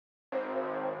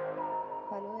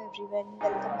everyone,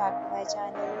 welcome back to my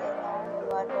channel, and now you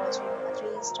are watching a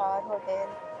 3-star hotel.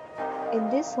 In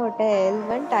this hotel,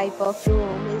 one type of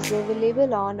room is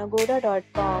available on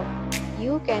agoda.com.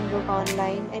 You can book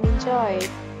online and enjoy it.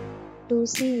 To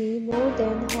see more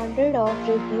than 100 of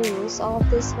reviews of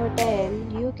this hotel,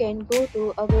 you can go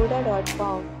to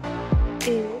agoda.com.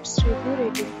 Its review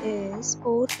rating is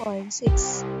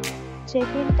 4.6.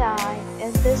 Check-in time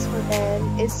in this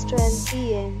hotel is 12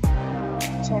 p.m.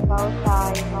 Check-out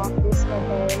time of this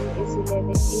hotel is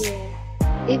 11 a.m.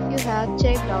 If you have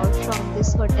checked out from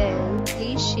this hotel,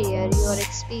 please share your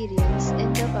experience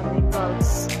in the comment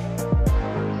box.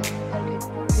 For get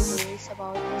more details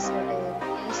about this hotel,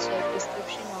 please check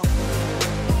description of the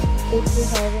video. If you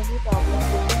have any problem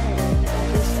with the hotel or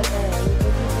this hotel, then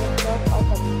you can drop a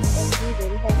comment and we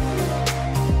will help you.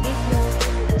 If you are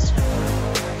new to this channel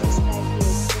or not subscribed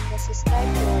yet, then subscribe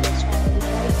to our channel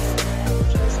right now and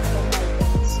press the bell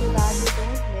icon so that you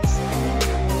don't miss any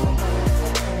video of our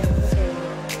upcoming hotel.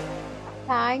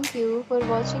 Thank you for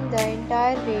watching the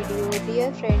entire video.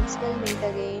 Dear friends, we'll meet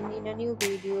again in a new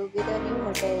video with a new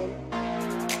hotel.